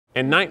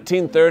In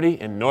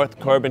 1930, in North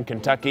Corbin,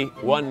 Kentucky,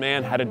 one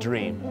man had a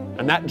dream.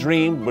 And that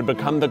dream would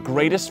become the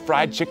greatest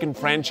fried chicken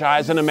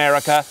franchise in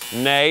America,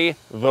 nay,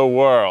 the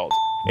world.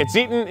 It's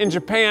eaten in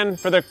Japan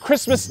for their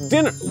Christmas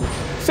dinner.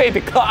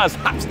 Santa Claus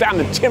hops down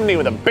the chimney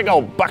with a big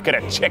old bucket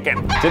of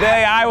chicken.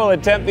 Today, I will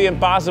attempt the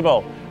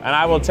impossible, and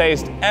I will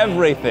taste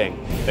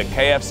everything that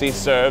KFC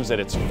serves at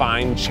its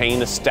fine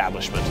chain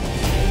establishment.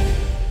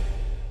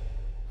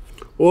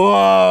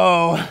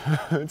 Whoa,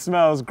 it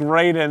smells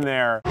great in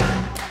there.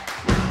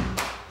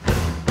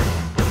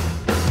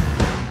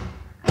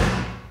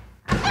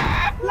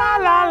 La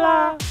la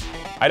la.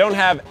 I don't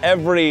have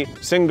every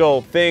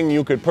single thing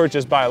you could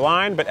purchase by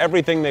line, but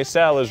everything they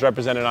sell is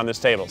represented on this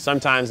table.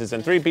 Sometimes it's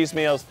in 3-piece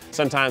meals,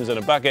 sometimes in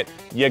a bucket.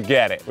 You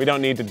get it. We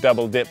don't need to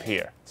double dip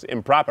here. It's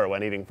improper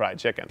when eating fried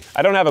chicken.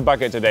 I don't have a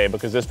bucket today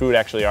because this food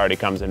actually already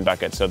comes in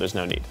buckets, so there's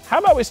no need. How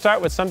about we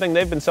start with something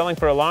they've been selling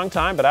for a long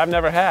time, but I've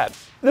never had?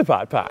 The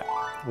pot pie.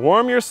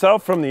 Warm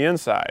yourself from the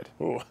inside.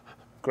 Ooh.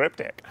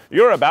 Cryptic.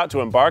 You're about to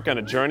embark on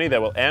a journey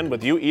that will end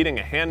with you eating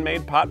a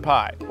handmade pot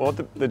pie.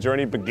 Won't the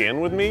journey begin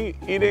with me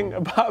eating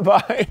a pot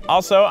pie?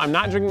 Also, I'm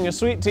not drinking a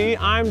sweet tea,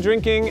 I'm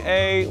drinking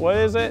a, what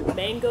is it?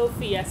 Mango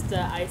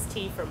Fiesta iced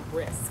tea from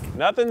Brisk.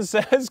 Nothing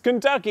says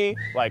Kentucky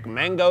like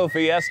Mango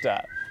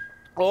Fiesta.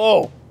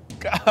 Oh,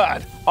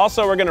 God.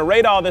 Also, we're gonna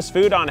rate all this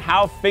food on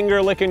how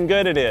finger-licking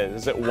good it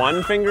is. Is it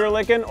 1 finger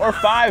licking or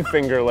 5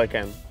 finger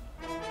licking?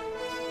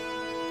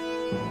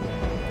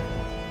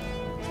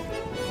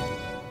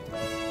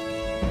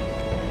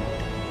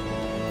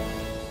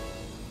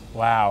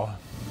 Wow,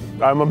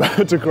 I'm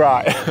about to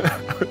cry.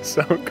 It's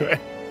so good.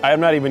 I am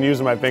not even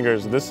using my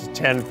fingers. This is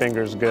 10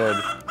 fingers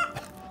good.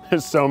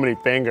 There's so many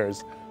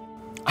fingers.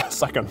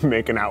 It's like I'm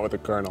making out with a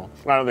kernel.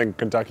 I don't think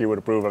Kentucky would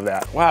approve of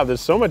that. Wow,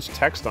 there's so much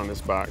text on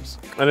this box.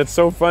 And it's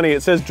so funny.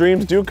 It says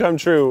dreams do come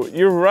true.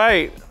 You're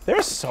right.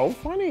 They're so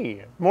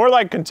funny. More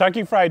like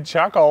Kentucky Fried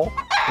Chuckle.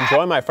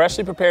 Enjoy my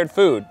freshly prepared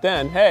food.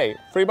 Then, hey,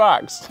 free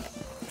box.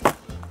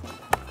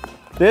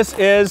 This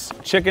is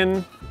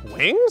chicken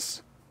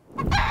wings?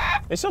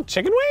 They sell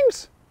chicken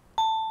wings?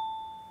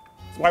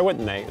 Why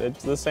wouldn't they?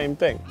 It's the same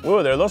thing.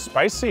 Ooh, they're a little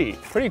spicy.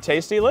 Pretty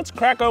tasty. Let's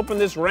crack open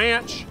this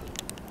ranch.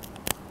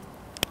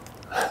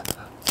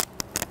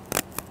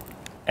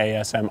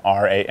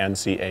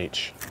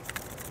 ASMRANCH.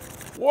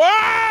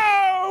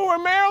 Whoa, we're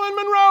Marilyn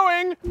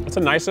Monroeing. That's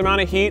a nice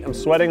amount of heat. I'm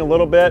sweating a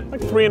little bit,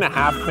 like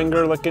 3.5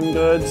 finger licking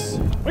goods.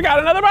 We got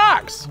another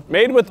box.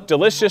 Made with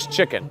delicious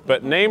chicken,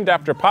 but named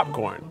after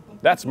popcorn.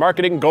 That's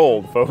marketing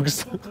gold,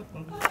 folks.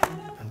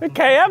 The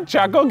KF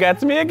Chuckle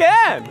gets me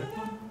again.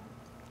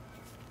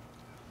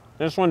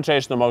 This one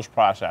tastes the most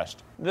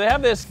processed. They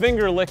have this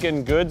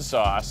finger-licking good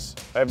sauce.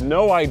 I have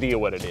no idea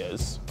what it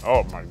is.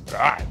 Oh my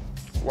God.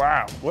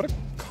 Wow, what a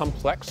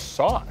complex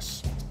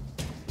sauce.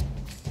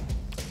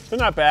 They're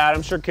not bad.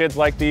 I'm sure kids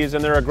like these,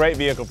 and they're a great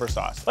vehicle for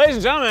sauce. Ladies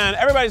and gentlemen,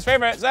 everybody's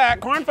favorite, Zach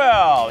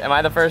Kornfeld. Am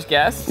I the first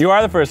guest? You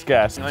are the first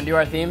guest. You wanna do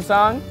our theme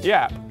song?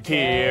 Yeah.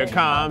 Here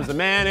comes the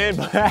man in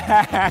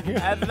black.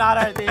 That's not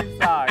our theme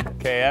song.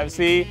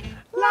 KFC.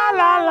 La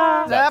la la.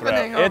 What's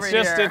happening over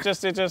here? It's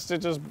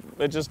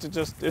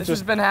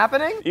just been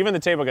happening? Even the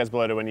table gets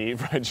bloated when you eat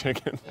fried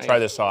chicken. Try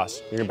this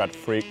sauce. You're about to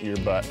freak your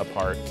butt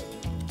apart.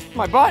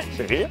 My butt.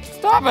 See?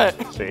 Stop it.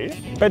 See?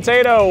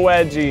 Potato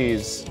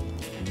wedgies.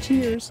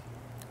 Cheers.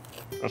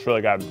 That's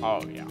really good.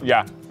 Oh yeah.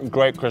 Yeah,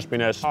 great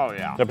crispiness. Oh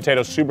yeah. The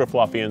potato's super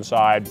fluffy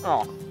inside.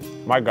 Oh.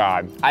 My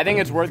God. I think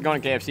it's worth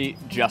going to KFC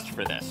just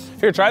for this.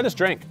 Here, try this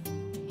drink.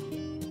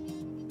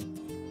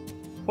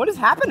 What is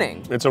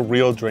happening? It's a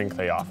real drink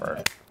they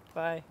offer.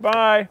 Bye.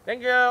 Bye.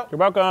 Thank you. You're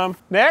welcome.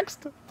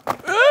 Next.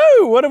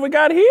 Ooh, what have we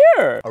got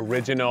here?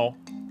 Original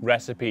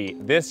recipe.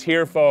 This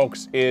here,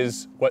 folks,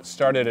 is what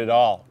started it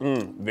all.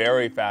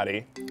 Very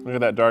fatty. Look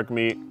at that dark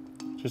meat,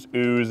 just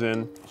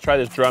oozing. Let's try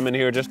this drum in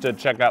here just to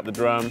check out the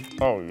drum.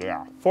 Oh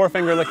yeah. 4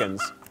 finger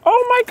lickings.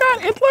 Oh my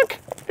God, look,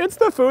 it's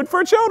the food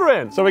for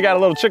children. So we got a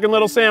little chicken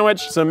little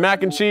sandwich, some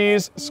mac and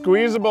cheese,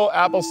 squeezable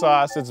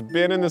applesauce. It's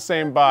been in the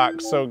same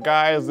box. So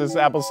guys, this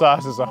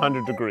applesauce is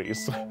 100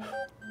 degrees.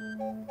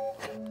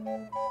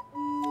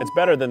 It's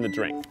better than the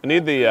drink. I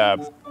need the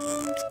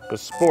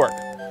spork.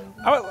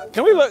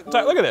 Can we look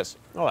at this?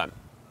 Hold on.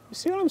 You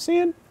see what I'm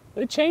seeing?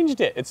 They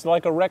changed it. It's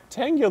like a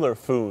rectangular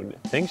food.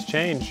 Things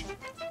change.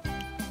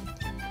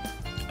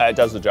 It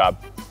does the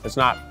job. It's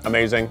not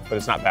amazing, but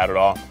it's not bad at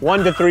all.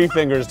 1 to 3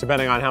 fingers,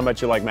 depending on how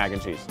much you like mac and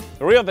cheese.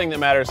 The real thing that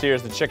matters here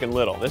is the chicken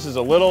little. This is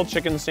a little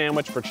chicken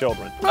sandwich for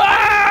children.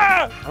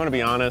 Ah! I'm gonna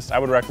be honest, I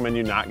would recommend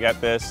you not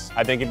get this.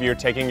 I think if you're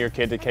taking your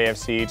kid to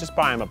KFC, just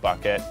buy him a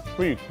bucket.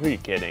 Who are you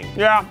kidding?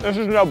 Yeah, this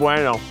is no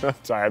bueno.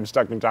 Sorry, I'm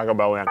stuck in Taco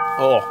Bell land.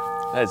 Oh,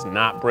 that is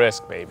not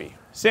Brisk, baby.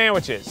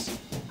 Sandwiches.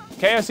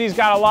 KFC's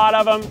got a lot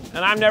of them,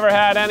 and I've never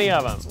had any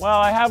of them. Well,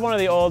 I have one of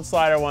the old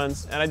slider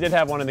ones, and I did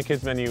have one in the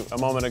kids menu a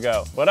moment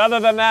ago. But other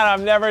than that,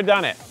 I've never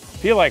done it. I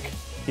feel like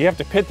you have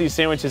to pit these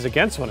sandwiches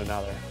against one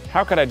another.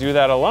 How could I do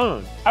that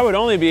alone? I would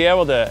only be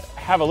able to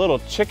have a little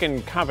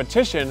chicken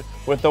competition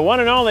with the one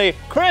and only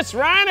Chris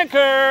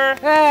Reinacher.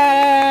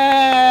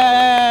 Hey!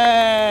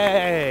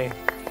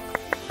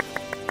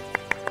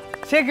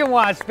 chicken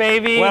wash,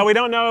 baby. Well, we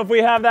don't know if we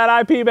have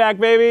that IP back,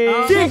 baby.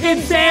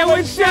 Chicken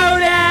Sandwich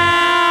Showdown!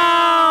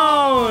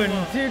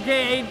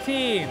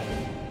 2K18.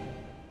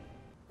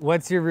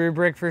 What's your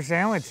rubric for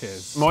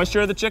sandwiches?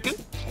 Moisture of the chicken.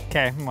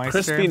 Okay, moisture.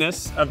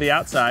 Crispiness of the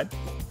outside.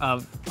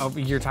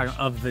 You're talking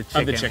of the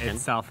chicken,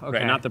 itself. Okay.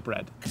 Right, not the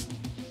bread.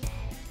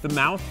 The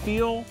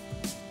mouthfeel.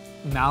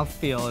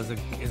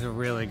 Mouthfeel is a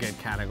really good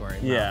category.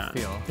 Yeah.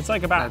 Mouthfeel. It's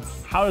like about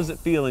how does it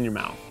feel in your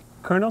mouth?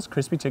 Colonel's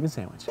Crispy Chicken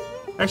Sandwich.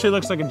 Actually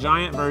looks like a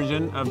giant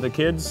version of the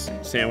kids'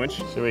 sandwich.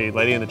 Should we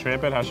Lady in the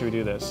Tramp it? How should we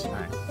do this? All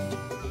right.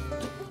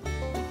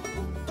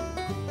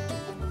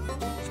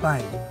 It's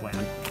fine.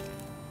 Bland.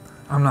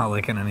 I'm not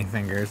licking any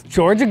fingers.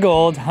 Georgia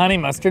Gold Honey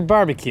Mustard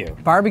Barbecue.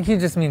 Barbecue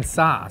just means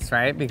sauce,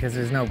 right? Because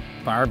there's no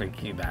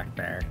barbecue back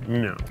there.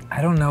 No.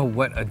 I don't know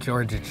what a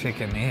Georgia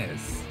chicken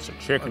is. It's a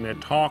chicken that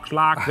talks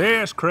like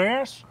this,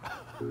 Chris.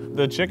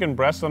 The chicken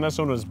breast on this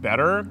one was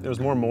better. It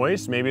was more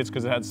moist. Maybe it's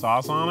because it had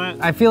sauce on it.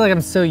 I feel like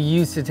I'm so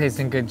used to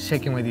tasting good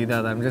chicken with you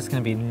though that I'm just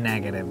gonna be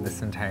negative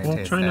this entire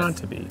taste Try test. not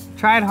to be.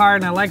 Tried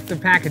hard and I like the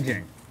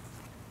packaging.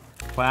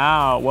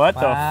 Wow, what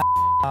the f?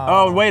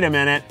 Oh, wait a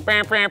minute.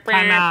 Time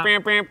out.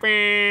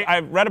 I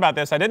read about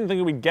this. I didn't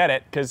think we'd get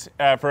it because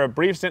for a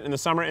brief stint in the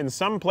summer, in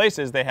some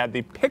places they had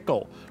the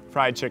pickle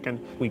fried chicken.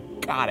 We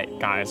got it,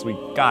 guys. We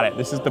got it.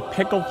 This is the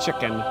pickled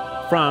chicken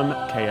from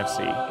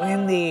KFC.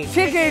 In the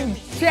chicken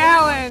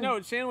challenge.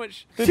 No,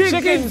 sandwich. The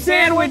chicken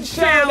sandwich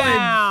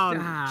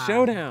challenge.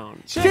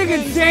 Showdown.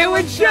 Chicken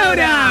sandwich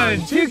showdown.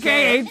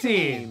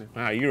 2K18.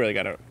 Wow, you really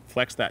got to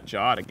flex that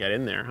jaw to get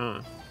in there,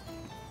 huh?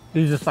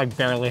 You just like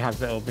barely have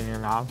to open your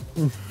mouth.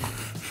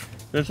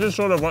 This is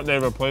sort of what they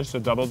replaced the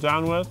Double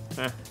Down with.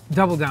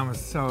 Double Down was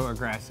so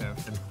aggressive.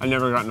 I've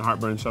never gotten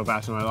heartburn so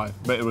fast in my life,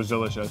 but it was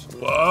delicious.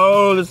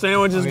 Whoa, the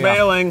sandwich is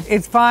bailing.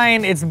 It's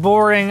fine, it's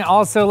boring.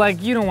 Also, like,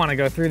 you don't want to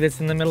go through this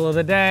in the middle of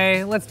the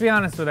day. Let's be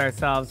honest with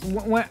ourselves.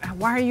 What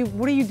are you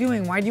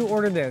doing? Why do you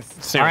order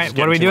this? All right,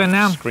 what are we doing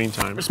now? Screen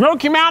time.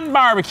 Smoky Mountain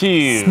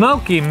Barbecue.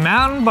 Smoky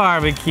Mountain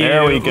Barbecue.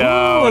 There we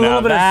go. Ooh, a now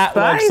little bit that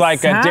of spice, looks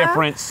like huh? a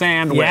different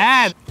sandwich.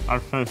 Yeah. Our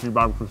fancy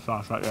barbecue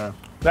sauce right there.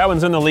 That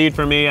one's in the lead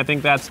for me. I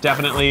think that's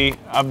definitely,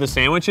 of the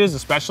sandwiches,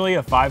 especially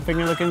a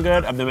 5-finger looking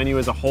good. Of the menu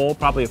as a whole,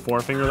 probably a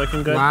 4-finger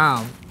looking good.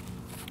 Wow.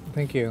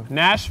 Thank you.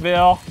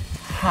 Nashville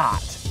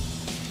hot.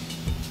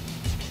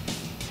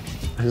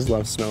 I just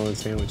love smelling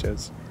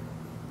sandwiches.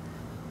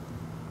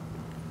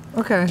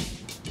 Okay.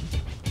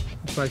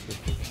 Spicy.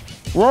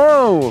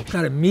 Whoa!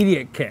 Got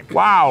immediate kick.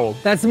 Wow.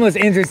 That's the most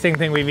interesting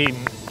thing we've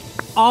eaten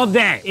all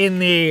day in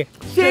the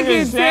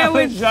Chicken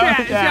Sandwich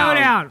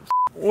Showdown.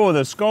 Whoa,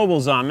 the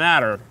Scovilles on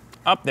that are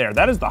up there.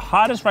 That is the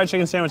hottest fried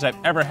chicken sandwich I've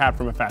ever had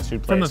from a fast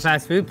food place. From a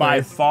fast food By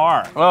place?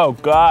 far. Oh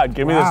God,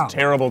 give me Wow. this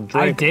terrible I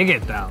drink. dig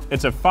it though.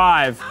 It's a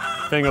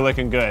 5-finger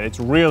looking good. It's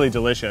really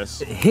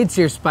delicious. It hits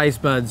your spice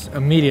buds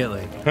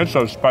immediately. Hits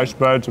those spice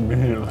buds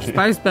immediately.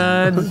 Spice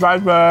buds.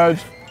 Spice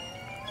buds.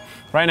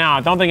 Right now,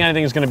 I don't think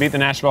anything's gonna beat the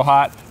Nashville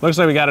hot. Looks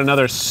like we got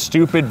another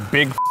stupid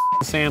big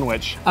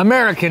sandwich.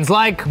 Americans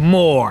like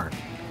more.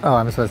 Oh,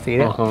 I'm supposed to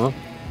eat it? Uh-huh.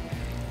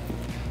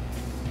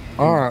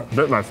 All right.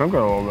 Bit my finger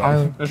a little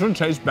bit. This one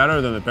tastes better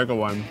than the pickle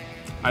one.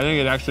 I think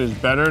it actually is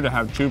better to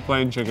have 2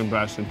 plain chicken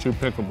breasts than 2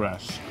 pickle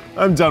breasts.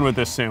 I'm done with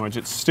this sandwich.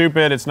 It's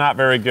stupid, it's not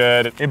very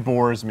good, it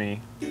bores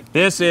me.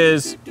 This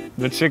is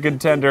the chicken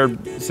tender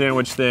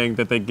sandwich thing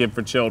that they give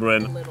for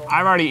children.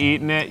 I've already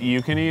eaten it,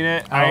 you can eat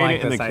it. I ate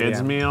it in the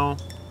kids' meal.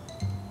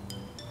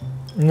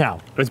 No.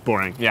 It's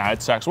boring. Yeah,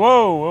 it sucks.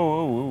 Whoa, whoa,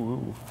 whoa, whoa,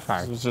 whoa.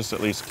 Sorry. Let's just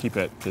at least keep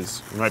it,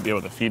 because we might be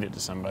able to feed it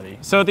to somebody.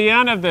 So at the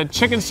end of the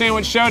Chicken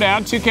Sandwich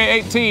Showdown,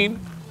 2K18,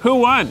 who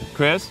won,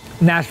 Chris?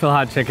 Nashville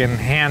hot chicken,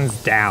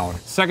 hands down.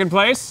 Second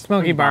place?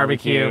 Smoky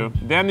barbecue.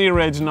 Then the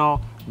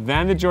original,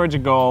 then the Georgia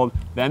Gold,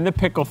 then the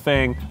pickle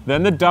thing,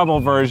 then the double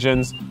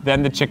versions,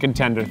 then the chicken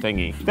tender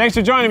thingy. Thanks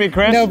for joining me,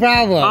 Chris. No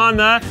problem. On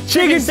the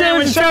Chicken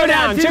Sandwich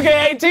Showdown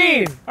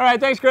 2K18. All right,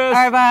 thanks, Chris.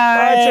 All right,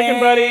 bye. Bye, chicken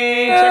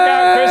buddy. Check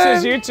out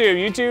Chris's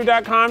YouTube,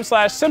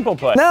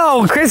 youtube.com/simpleput.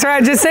 No,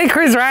 just say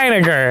Chris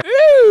Reinacher.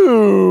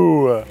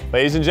 Ooh.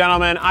 Ladies and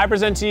gentlemen, I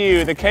present to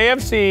you the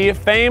KFC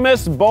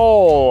Famous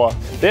Bowl.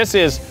 This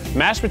is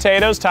mashed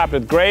potatoes topped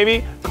with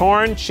gravy,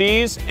 corn,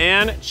 cheese,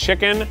 and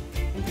chicken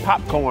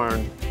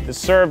popcorn. It's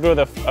served with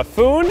a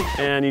foon,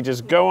 and you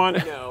just go on.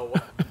 No.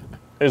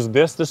 Is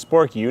this the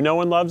spork you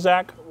know and love,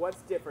 Zach?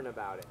 What's different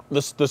about it?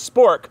 The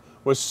spork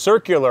was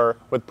circular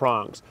with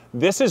prongs.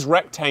 This is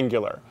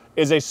rectangular.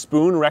 Is a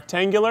spoon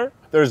rectangular?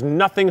 There's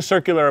nothing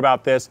circular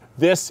about this.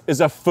 This is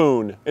a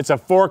foon. It's a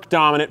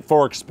fork-dominant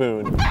fork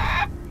spoon.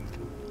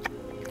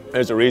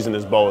 There's a reason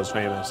this bowl is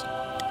famous.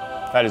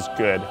 That is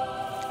good.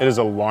 It is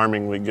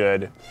alarmingly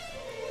good.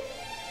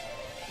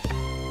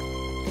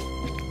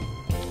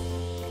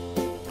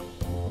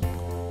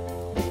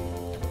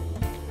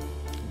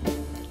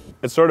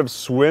 It's sort of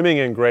swimming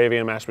in gravy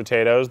and mashed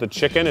potatoes. The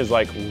chicken is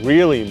like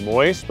really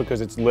moist because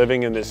it's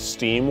living in this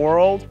steam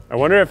world. I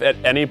wonder if at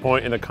any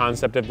point in the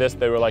concept of this,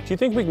 they were like, do you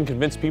think we can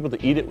convince people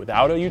to eat it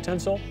without a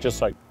utensil?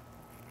 Just like,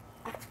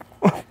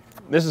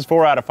 This is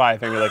 4 out of 5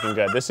 finger licking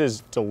good. This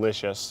is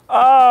delicious.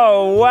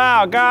 Oh,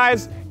 wow,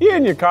 guys. You're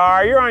in your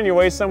car, you're on your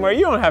way somewhere.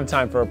 You don't have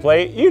time for a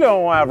plate. You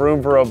don't have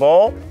room for a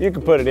bowl. You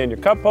can put it in your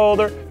cup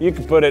holder. You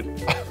can put it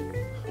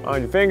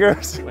on your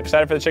fingers. I'm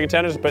excited for the chicken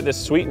tenders. Put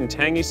this sweet and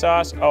tangy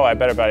sauce. Oh, I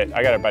gotta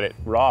bite it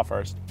raw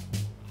first.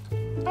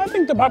 I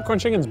think the popcorn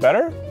chicken's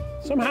better,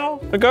 somehow.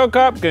 The Go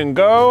Cup can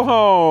go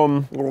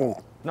home.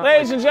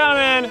 Ladies and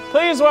gentlemen,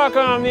 please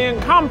welcome the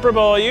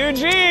incomparable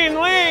Eugene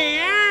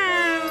Lee.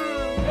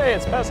 Hey,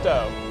 it's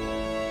Pesto.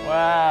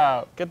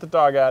 Wow, get the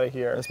dog out of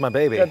here. That's my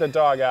baby. Get the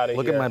dog out of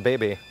here. Look at my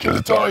baby. Get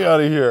the dog out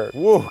of here.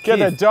 Woo, get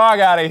the dog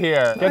out of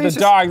here. Get the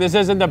dog, this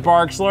isn't the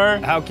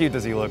Barksler. How cute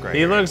does he look right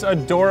He looks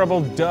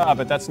adorable, duh,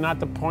 but that's not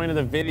the point of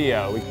the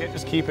video. We can't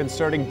just keep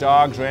inserting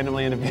dogs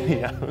randomly into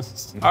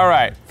videos. All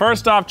right,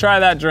 first off,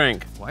 try that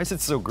drink. Why is it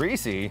so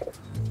greasy?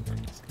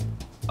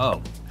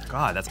 Oh,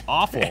 God, that's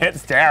awful.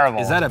 It's terrible.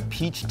 Is that a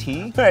peach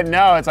tea?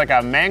 No, it's like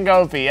a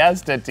mango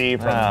fiesta tea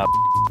from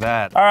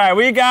that. All right,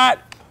 we got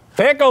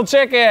pickled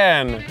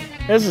chicken.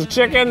 This is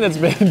chicken that's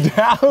been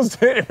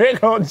doused in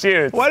pickled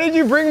juice. Why did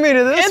you bring me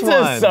to this one?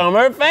 It's a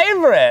summer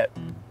favorite.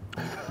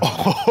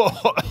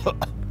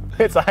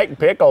 It's like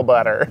pickle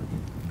butter.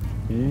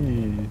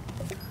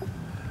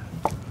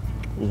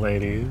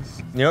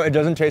 Ladies. You know, it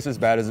doesn't taste as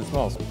bad as it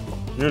smells.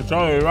 You're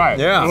totally right.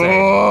 Yeah.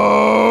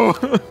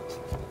 Oh.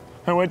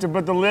 I went to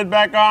put the lid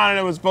back on and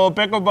it was full of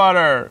pickle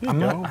butter. I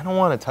don't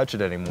want to touch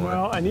it anymore.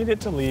 Well, I need it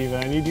to leave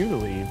and I need you to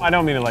leave. I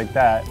don't mean it like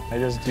that.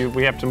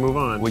 We have to move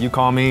on. Will you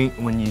call me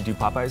when you do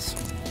Popeyes?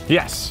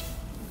 Yes.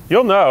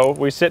 You'll know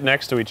we sit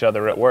next to each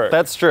other at work.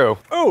 That's true.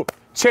 Ooh,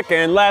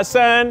 chicken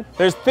lesson.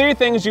 There's 3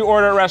 things you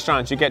order at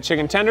restaurants. You get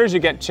chicken tenders, you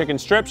get chicken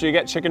strips, you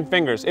get chicken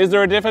fingers. Is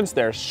there a difference?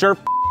 There sure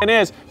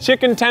is.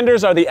 Chicken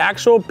tenders are the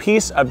actual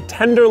piece of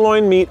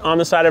tenderloin meat on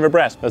the side of a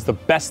breast. That's the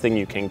best thing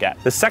you can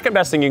get. The second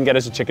best thing you can get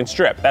is a chicken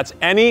strip. That's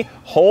any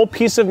whole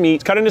piece of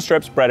meat cut into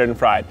strips, breaded and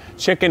fried.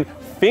 Chicken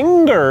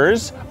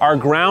fingers are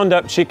ground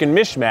up chicken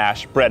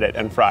mishmash, breaded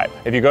and fried.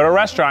 If you go to a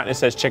restaurant and it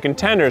says chicken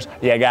tenders,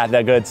 you got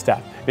the good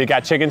stuff. If you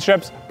got chicken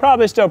strips,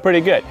 probably still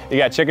pretty good. You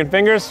got chicken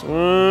fingers,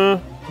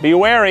 be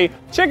wary.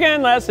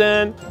 Chicken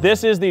lesson.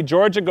 This is the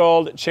Georgia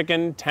Gold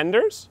chicken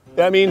tenders.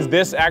 That means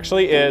this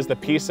actually is the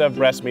piece of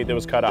breast meat that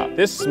was cut off.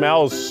 This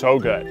smells so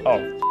good. Oh,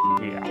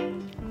 yeah.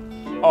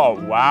 Oh,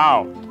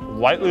 wow.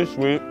 Lightly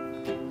sweet,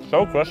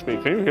 so crispy.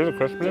 Can you hear the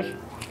crispiness?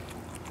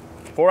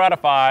 4 out of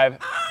 5,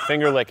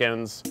 finger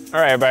lickings. All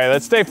right, everybody,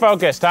 let's stay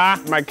focused, huh?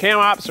 My cam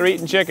ops are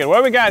eating chicken. What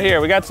do we got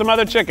here? We got some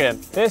other chicken.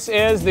 This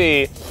is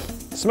the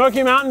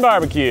Smoky Mountain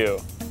Barbecue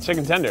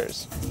chicken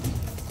tenders.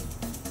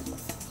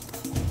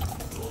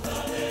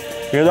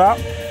 Hear that?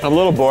 I'm a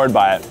little bored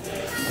by it,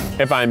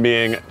 if I'm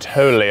being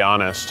totally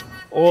honest.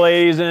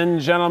 Ladies and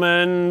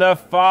gentlemen, the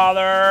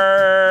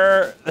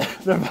father,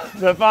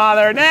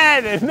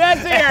 Ned,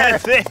 Ned's here.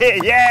 That's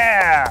it,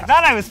 yeah. I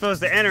thought I was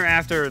supposed to enter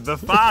after the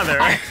father.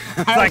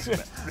 I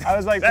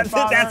was like, that's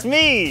it, that's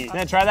me.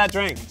 Ned, try that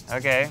drink.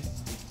 Okay.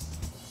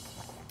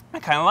 I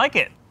kind of like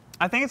it.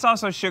 I think it's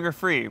also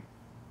sugar-free,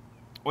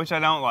 which I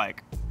don't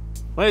like.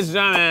 Ladies and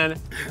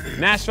gentlemen,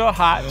 Nashville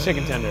hot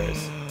chicken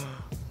tenders.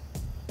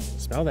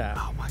 Smell that.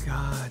 Oh my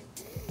God.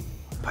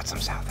 Put some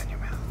south in your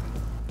mouth.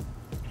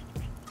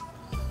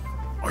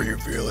 Are you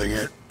feeling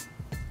it?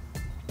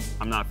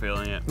 I'm not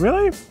feeling it.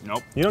 Really?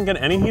 Nope. You don't get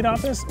any heat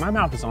off this? My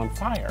mouth is on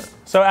fire.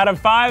 So out of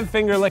 5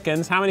 finger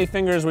lickings, how many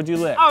fingers would you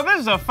lick? Oh, this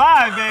is a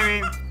 5,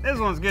 baby. This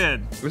one's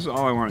good. This is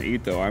all I want to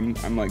eat, though. I'm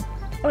like...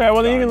 Okay,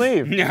 well then you can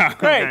leave. Yeah.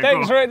 Great, okay,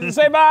 thanks cool.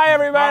 Say bye,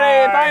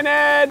 everybody. Bye,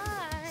 Ned.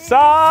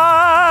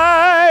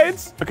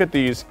 Sides. Look at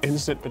these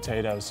instant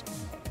potatoes.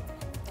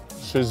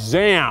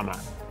 Shazam.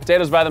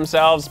 Potatoes by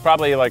themselves,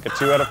 probably like a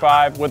 2 out of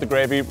 5. With the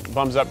gravy,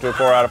 bumps up to a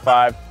 4 out of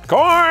 5.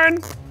 Corn!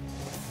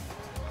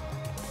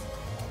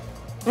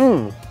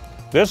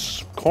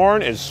 This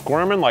corn is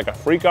squirming like a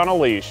freak on a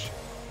leash.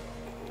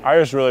 I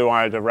just really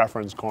wanted to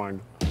reference corn.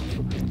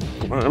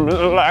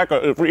 Squirming like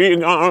a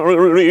freak on a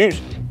leash.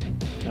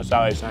 That's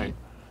how they sing.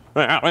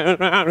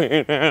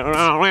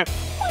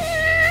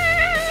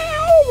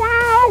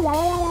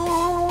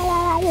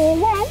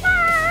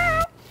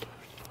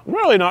 I'm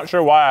really not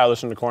sure why I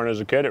listened to corn as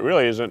a kid. It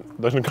really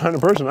isn't the kind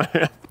of person I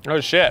am. Oh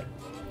shit.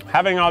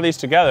 Having all these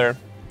together,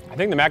 I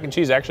think the mac and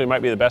cheese actually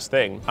might be the best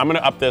thing. I'm gonna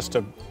up this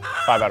to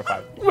 5 out of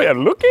 5. Well,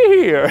 looky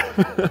here.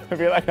 I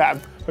feel like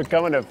I'm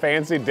becoming a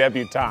fancy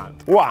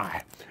debutante.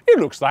 Why? It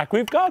looks like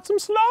we've got some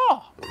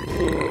slaw.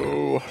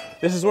 Ooh.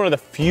 This is one of the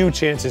few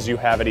chances you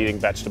have at eating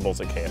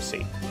vegetables at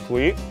KFC.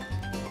 Sweet,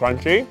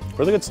 crunchy,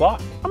 really good slaw.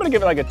 I'm gonna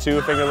give it like a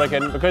 2 finger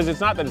licking because it's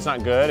not that it's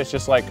not good, it's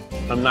just like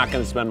I'm not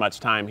gonna spend much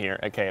time here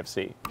at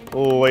KFC.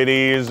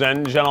 Ladies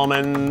and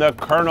gentlemen, the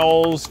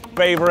Colonel's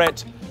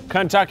favorite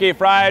Kentucky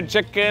Fried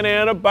Chicken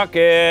in a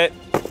bucket.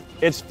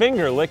 It's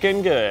finger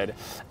licking good.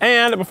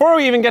 And before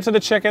we even get to the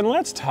chicken,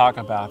 let's talk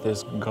about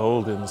this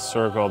golden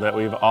circle that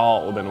we've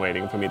all been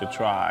waiting for me to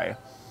try.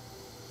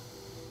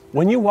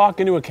 When you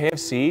walk into a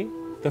KFC,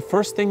 the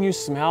first thing you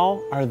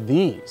smell are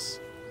these.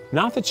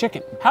 not the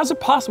chicken. How's it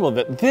possible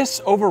that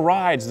this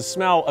overrides the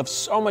smell of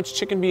so much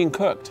chicken being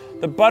cooked?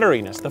 The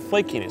butteriness, the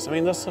flakiness. I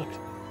mean, let's look.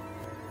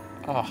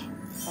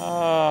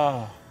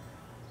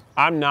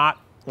 I'm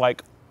not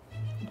like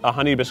a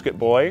honey biscuit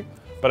boy,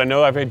 but I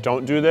know if I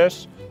don't do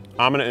this,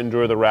 I'm gonna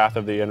endure the wrath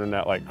of the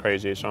internet like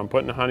crazy. So I'm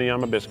putting honey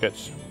on my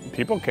biscuits.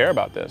 People care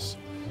about this,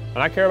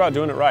 and I care about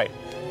doing it right.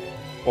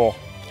 Oh,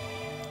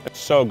 it's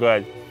so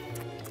good.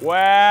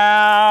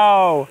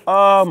 Wow,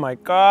 oh my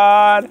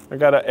God. I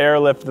gotta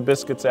airlift the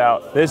biscuits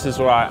out. This is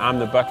why I'm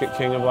the bucket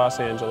king of Los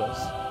Angeles.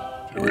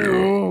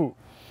 Ooh.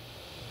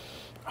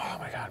 Oh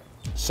my God.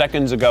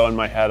 Seconds ago in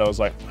my head, I was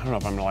like, I don't know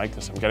if I'm gonna like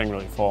this. I'm getting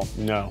really full.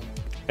 No,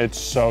 it's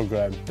so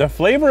good. The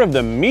flavor of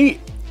the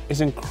meat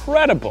is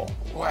incredible.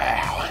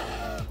 Wow.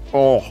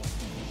 Oh,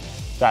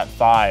 that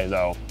thigh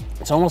though.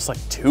 It's almost like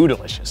too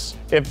delicious.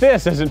 If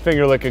this isn't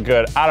finger licking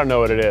good, I don't know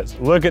what it is.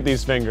 Look at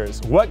these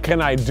fingers. What can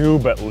I do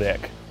but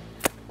lick?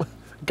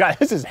 God,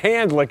 this is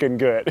hand licking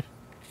good.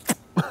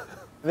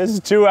 This is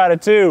 2 out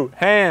of 2,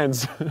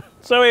 hands.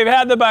 So we've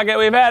had the bucket,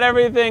 we've had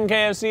everything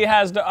KFC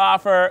has to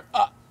offer.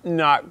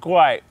 Not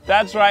quite.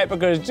 That's right,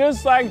 because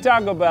just like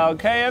Taco Bell,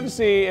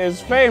 KFC is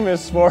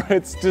famous for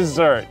its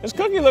dessert. This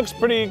cookie looks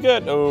pretty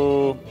good.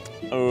 Oh,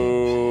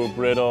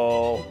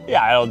 brittle.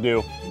 Yeah, it'll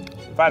do.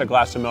 If I had a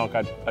glass of milk,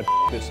 I'd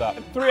this up.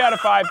 3 out of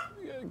 5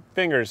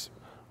 fingers.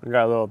 I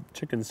got a little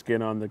chicken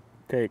skin on the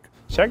cake.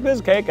 Check this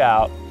cake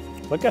out.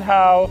 Look at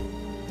how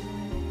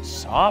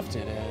soft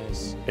it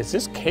is. Is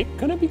this cake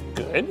gonna be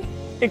good?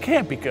 It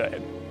can't be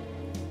good.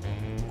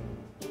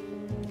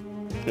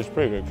 It's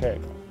pretty good cake.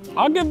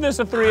 I'll give this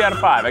a 3 out of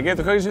 5. I gave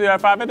the cookies a 3 out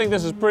of 5. I think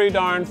this is pretty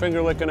darn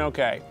finger licking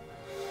okay.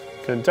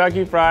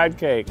 Kentucky Fried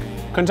Cake.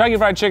 Kentucky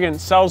Fried Chicken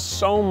sells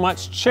so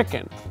much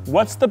chicken.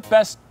 What's the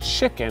best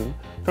chicken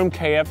from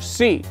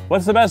KFC?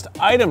 What's the best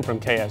item from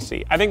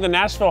KFC? I think the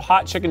Nashville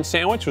hot chicken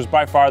sandwich was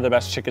by far the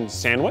best chicken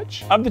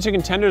sandwich. Of the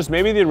chicken tenders,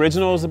 maybe the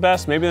original is the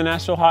best. Maybe the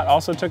Nashville hot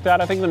also took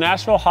that. I think the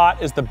Nashville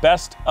hot is the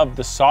best of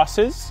the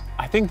sauces.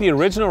 I think the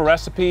original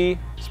recipe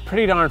is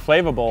pretty darn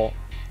flavorful.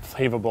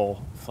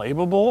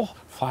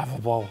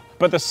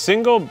 But the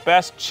single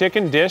best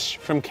chicken dish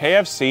from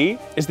KFC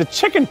is the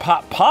chicken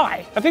pot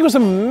pie. I think it was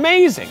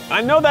amazing.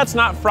 I know that's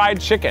not fried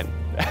chicken,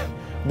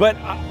 but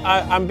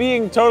I'm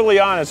being totally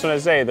honest when I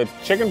say the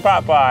chicken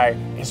pot pie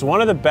is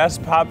one of the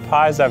best pot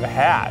pies I've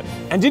had.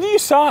 And did you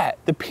saw it?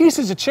 The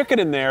pieces of chicken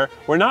in there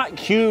were not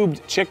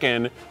cubed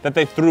chicken that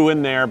they threw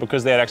in there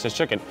because they had excess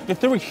chicken. They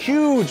threw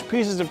huge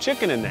pieces of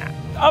chicken in that.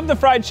 Of the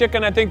fried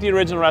chicken, I think the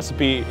original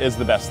recipe is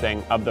the best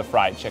thing of the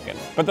fried chicken.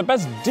 But the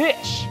best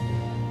dish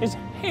is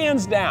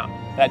hands down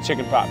that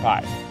chicken pot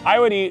pie. I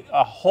would eat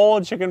a whole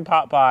chicken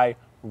pot pie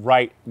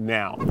right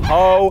now.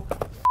 Oh,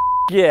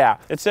 yeah.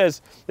 It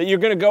says that you're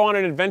gonna go on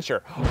an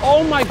adventure.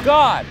 Oh my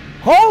God.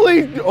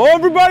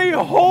 Everybody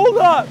hold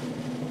up.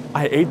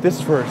 I ate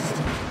this first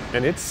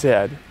and it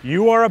said,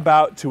 you are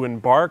about to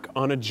embark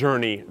on a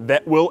journey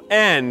that will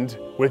end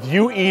with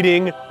you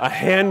eating a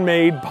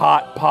handmade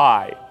pot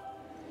pie.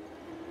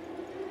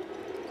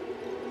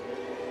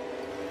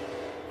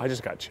 I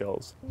just got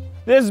chills.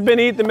 This has been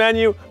Eat the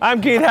Menu.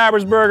 I'm Keith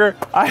Habersberger.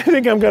 I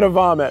think I'm gonna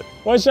vomit.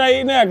 What should I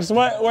eat next?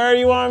 Where do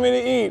you want me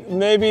to eat?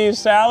 Maybe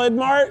Salad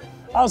Mart?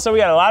 Also, we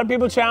got a lot of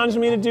people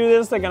challenging me to do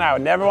this, thinking I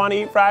would never want to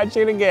eat fried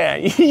chicken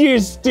again. You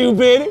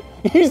stupid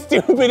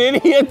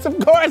idiots. Of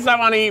course I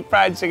want to eat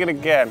fried chicken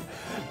again.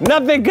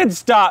 Nothing could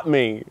stop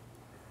me.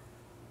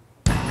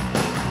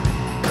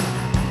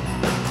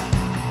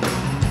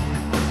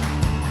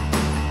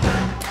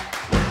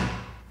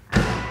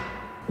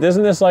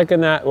 Isn't this like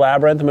in that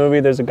Labyrinth movie?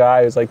 There's a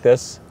guy who's like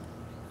this.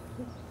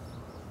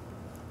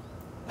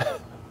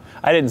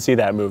 I didn't see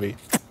that movie.